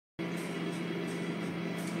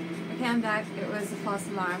pan back, it was a false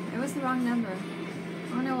alarm. It was the wrong number. I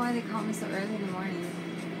don't know why they call me so early in the morning.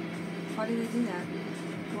 Why do they do that?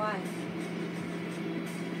 Why?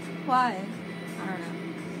 Why? I don't know.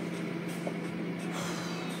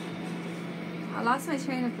 I lost my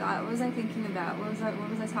train of thought. What was I thinking about? What was I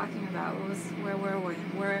talking about? Where were we?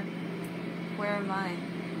 Where am I?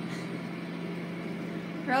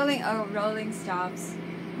 Rolling stops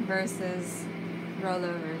versus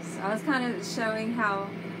rollovers. I was kind of showing how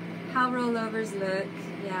rollovers look,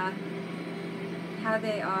 yeah. How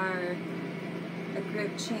they are a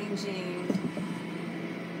grip changing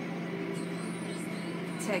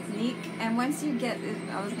technique. And once you get, this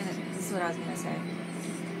is what I was gonna say.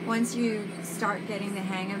 Once you start getting the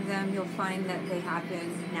hang of them, you'll find that they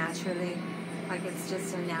happen naturally. Like it's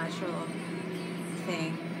just a natural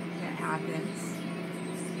thing that happens.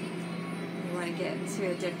 You want to get to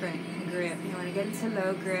a different grip. You want to get into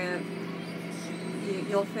low grip.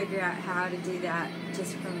 You'll figure out how to do that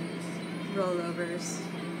just from rollovers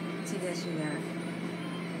to get you there.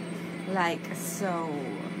 Like so.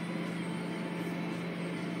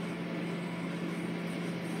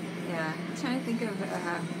 Yeah, I'm trying to think of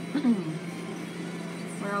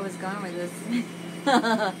where I was going with this.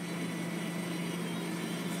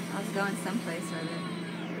 I was going someplace with it.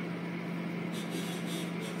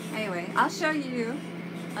 Anyway, I'll show you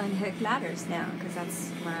unhooked ladders now, because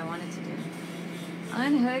that's what I wanted to do.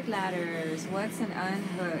 Unhooked ladders. What's an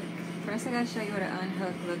unhook? First I gotta show you what an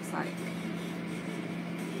unhook looks like.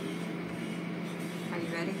 Are you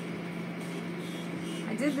ready?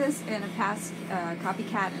 I did this in a past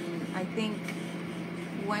copycat, and I think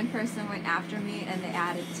one person went after me and they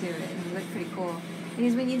added to it, and it looked pretty cool.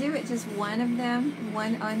 Because when you do it, just one of them,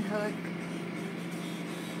 one unhook,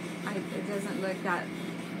 it doesn't look that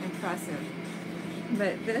impressive.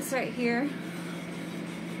 But this right here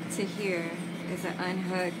to here is an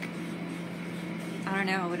unhook. I don't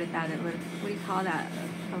know what do you call that?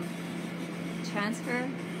 A transfer?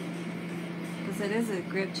 Because it is a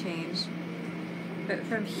grip change. But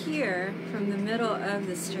from here, from the middle of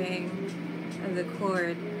the string of the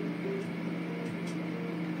cord,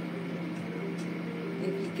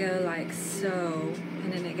 if you go like so,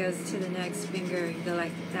 and then it goes to the next finger, you go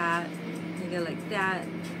like that, you go like that,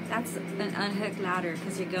 that's an unhooked ladder,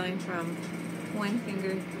 because you're going from one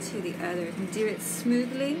finger to the other. You can do it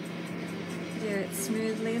smoothly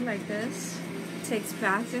like this. It takes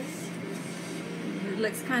practice. It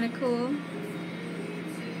looks kind of cool.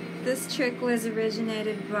 This trick was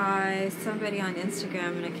originated by somebody on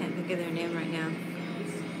Instagram, and I can't think of their name right now.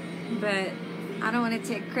 But I don't want to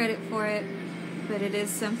take credit for it, but it is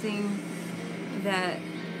something that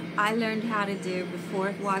I learned how to do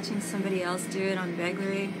before watching somebody else do it on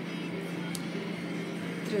begleri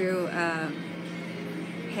through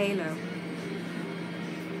Halo.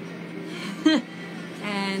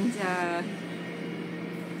 And I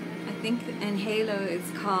think in Halo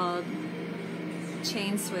it's called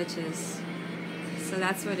chain switches. So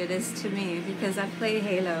that's what it is to me, because I play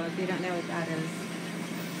Halo, if you don't know what that is.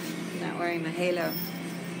 I'm not wearing my Halo.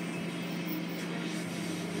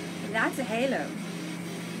 That's a Halo.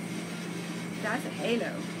 That's a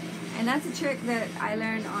Halo. And that's a trick that I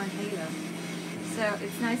learned on Halo. So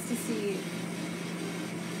it's nice to see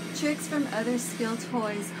tricks from other skill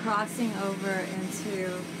toys crossing over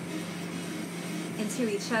into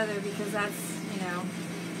each other, because that's, you know,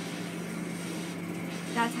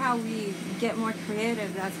 that's how we get more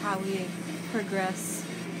creative. That's how we progress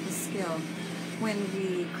the skill. When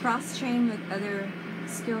we cross-train with other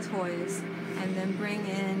skill toys and then bring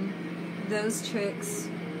in those tricks,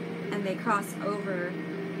 and they cross over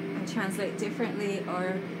and translate differently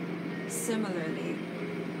or similarly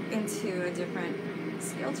into a different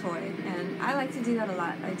skill toy. And I like to do that a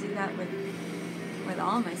lot. I do that with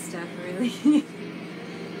all my stuff, really.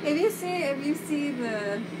 If you see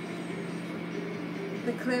the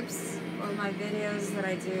clips or my videos that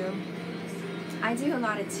I do a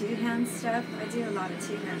lot of two-hand stuff.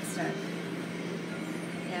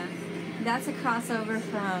 Yeah. That's a crossover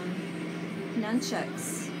from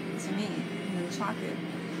nunchucks to me, nunchaku.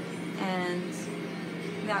 And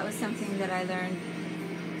that was something that I learned,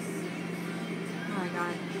 oh my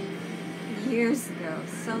god, years ago,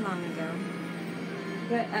 so long ago.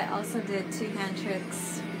 But I also did two-hand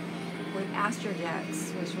tricks with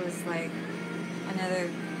Astrojacks, which was like another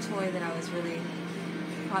toy that I was really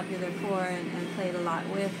popular for and played a lot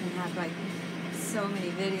with and had like so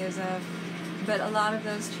many videos of. But a lot of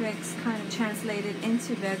those tricks kind of translated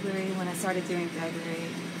into begleri when I started doing begleri,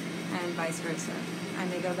 and vice versa.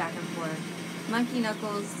 And they go back and forth. Monkey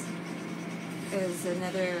knuckles is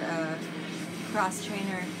another cross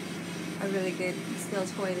trainer a really good steel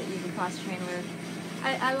toy that you can cross-train with.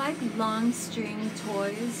 I like long string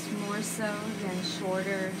toys more so than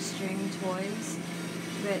shorter string toys,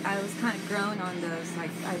 but I was kind of grown on those. Like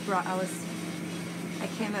I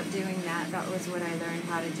came up doing that. That was what I learned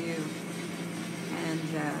how to do, and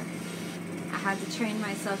I had to train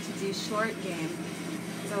myself to do short game,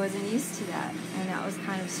 so I wasn't used to that, and that was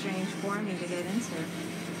kind of strange for me to get into.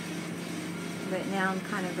 But now I'm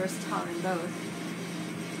kind of versatile in both.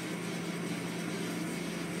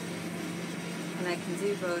 And I can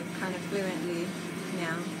do both kind of fluently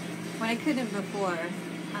now. When I couldn't before,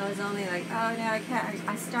 I was only like, oh no, I can't.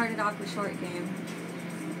 I started off with short game,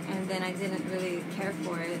 and then I didn't really care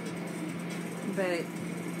for it. But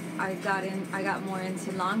I got more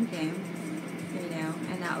into long game, you know,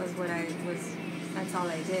 and that was what that's all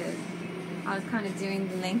I did. I was kind of doing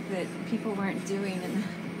the length that people weren't doing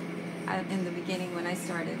in the beginning when I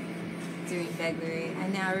started doing begleri,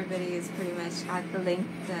 and now everybody is pretty much at the length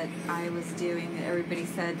that I was doing, that everybody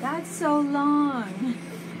said, that's so long,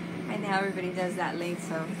 and now everybody does that length,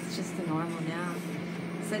 so it's just the normal now.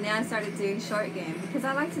 So now I started doing short game, because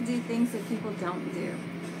I like to do things that people don't do.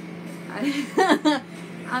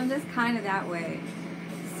 I'm just kind of that way.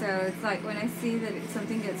 So it's like when I see that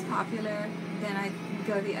something gets popular, then I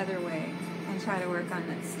go the other way and try to work on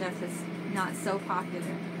that stuff that's not so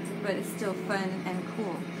popular, but it's still fun and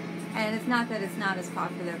cool. And it's not that it's not as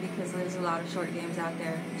popular, because there's a lot of short games out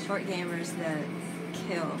there. Short gamers that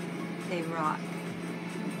kill, they rock.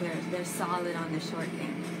 They're solid on the short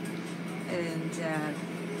game. And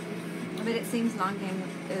but it seems long game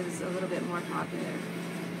is a little bit more popular.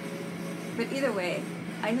 But either way,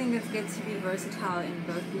 I think it's good to be versatile in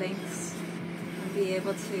both lengths and be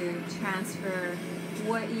able to transfer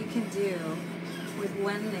what you can do with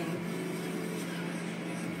one length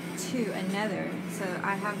to another. So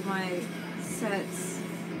I have my sets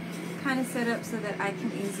kind of set up so that I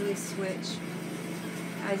can easily switch.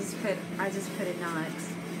 I just put a knot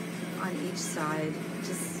on each side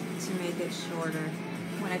just to make it shorter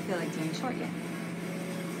when I feel like doing short game.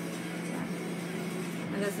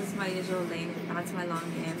 Yeah. And this is my usual length. That's my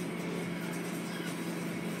long game.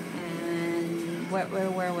 And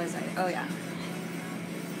where was I? Oh yeah.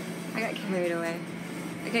 I got carried away.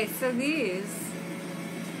 Okay, so these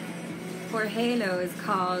for halo is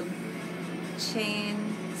called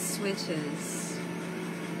chain switches,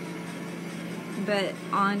 but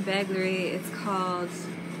on begleri it's called,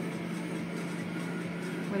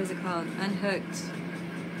 what is it called? Unhooked.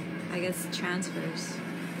 I guess transfers,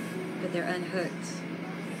 but they're unhooked.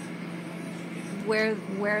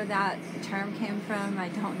 Where that term came from, I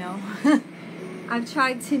don't know. I've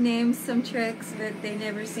tried to name some tricks, but they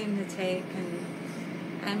never seem to take,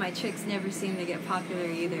 and my tricks never seem to get popular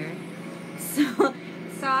either. So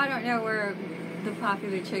I don't know where the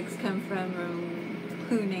popular tricks come from, or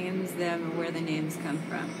who names them, or where the names come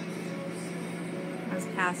from. That's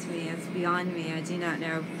past me, it's beyond me, I do not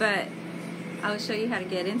know. But I'll show you how to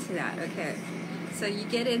get into that, okay? So you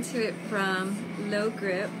get into it from low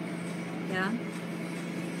grip, yeah?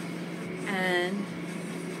 And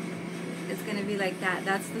it's gonna be like that.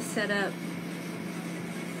 That's the setup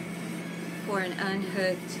for an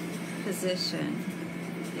unhooked position,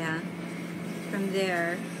 yeah? From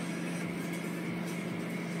there,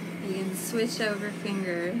 you can switch over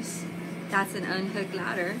fingers. That's an unhooked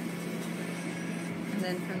ladder. And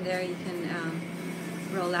then from there you can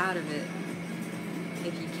roll out of it,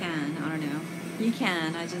 if you can. I don't know. You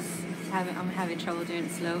can. I'm having trouble doing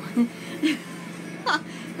it slow.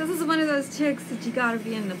 This is one of those tricks that you gotta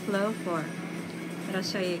be in the flow for. But I'll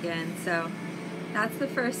show you again. So that's the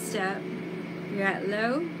first step. You're at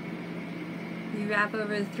low. You wrap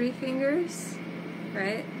over the 3 fingers,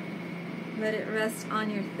 right? Let it rest on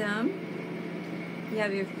your thumb. You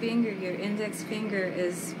have your finger, your index finger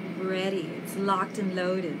is ready. It's locked and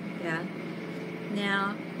loaded, yeah?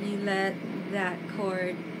 Now you let that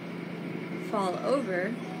cord fall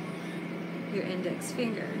over your index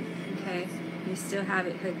finger, okay? You still have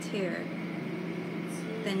it hooked here.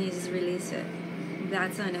 Then you just release it.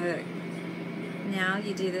 That's unhooked. Now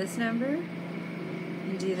you do this number.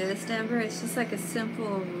 You do this number. It's just like a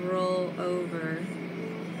simple roll over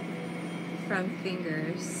from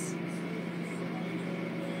fingers.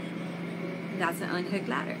 That's an unhooked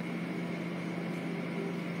ladder.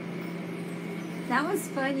 That was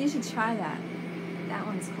fun. You should try that. That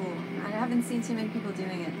one's cool. I haven't seen too many people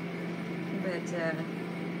doing it, but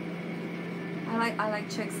I like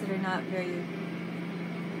tricks that are not very,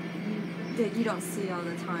 that you don't see all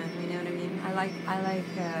the time. You know what I mean? I like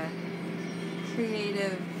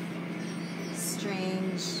creative,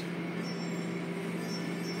 strange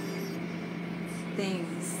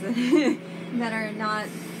things that are not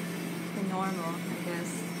the normal, I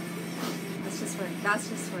guess. That's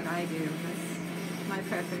just what I do. That's my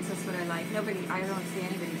preference. That's what I like. I don't see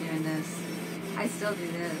anybody doing this. I still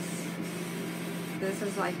do this. This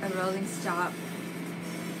is like a rolling stop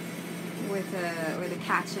with a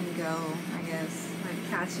catch and go, I guess. Like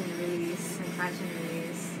catch and release and catch and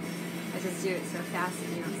release. I just do it so fast that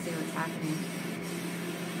you don't see what's happening.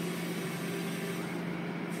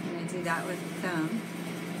 And I do that with the thumb.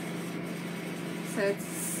 So it's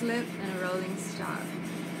slip and a rolling stop.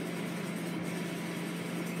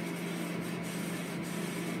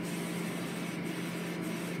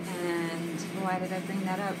 And why did I bring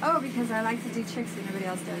that up? Oh, because I like to do tricks that nobody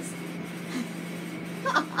else does.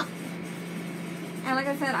 And like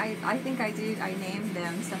I said, I think I name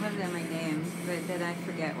them. Some of them I name, but then I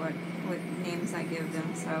forget what names I give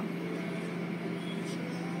them, so.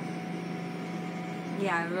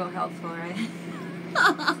 Yeah, real helpful, right?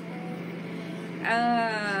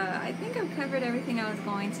 I think I've covered everything I was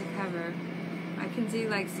going to cover. I can do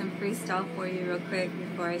like some freestyle for you real quick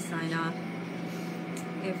before I sign off.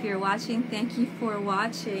 If you're watching, thank you for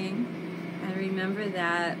watching. And remember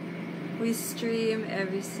that we stream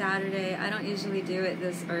every Saturday. I don't usually do it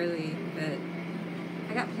this early, but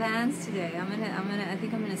I got plans today. I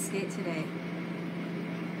think I'm gonna skate today.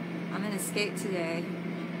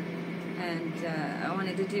 And I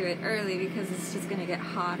wanted to do it early because it's just gonna get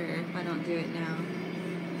hotter if I don't do it now.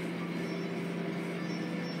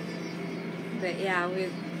 But yeah,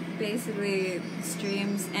 we basically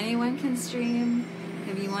streams. Anyone can stream.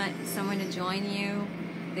 If you want someone to join you,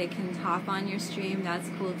 they can hop on your stream. That's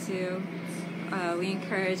cool too. We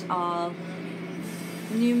encourage all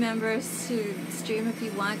new members to stream if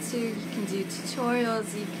you want to. You can do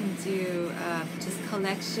tutorials. You can do just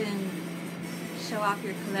collection. Show off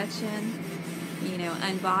your collection. You know,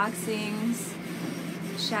 unboxings.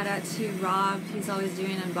 Shout out to Rob. He's always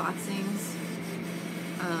doing unboxings.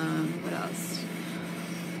 What else?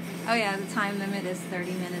 Oh yeah, the time limit is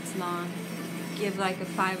 30 minutes long. Give like a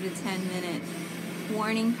 5 to 10 minute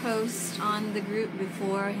warning post on the group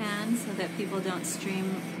beforehand so that people don't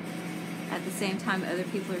stream at the same time other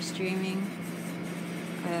people are streaming.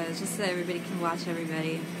 Just so everybody can watch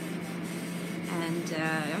everybody. And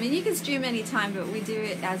I mean, you can stream anytime, but we do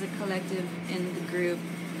it as a collective in the group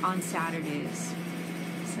on Saturdays.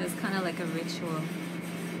 So it's kind of like a ritual.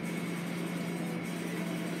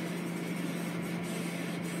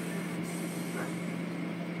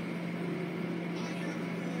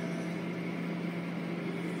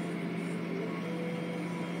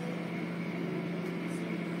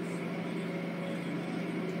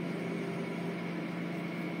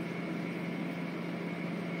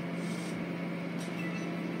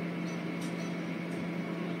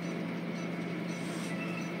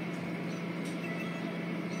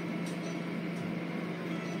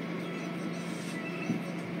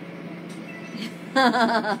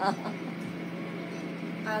 I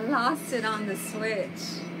lost it on the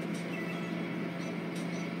Switch.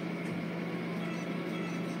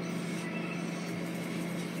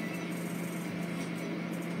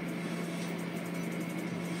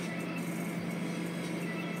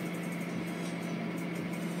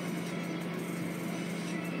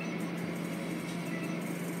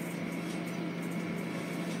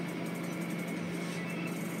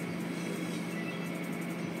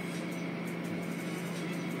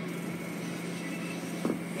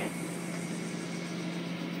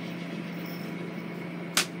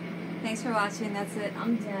 Thanks for watching. That's it.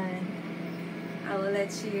 I'm done. I will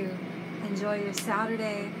let you enjoy your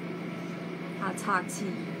Saturday. I'll talk to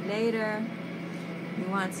you later. If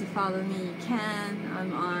you want to follow me, you can.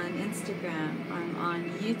 I'm on Instagram. I'm on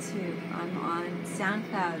YouTube. I'm on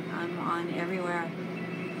SoundCloud. I'm on everywhere.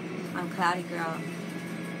 I'm Cloudy Girl.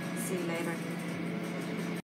 See you later.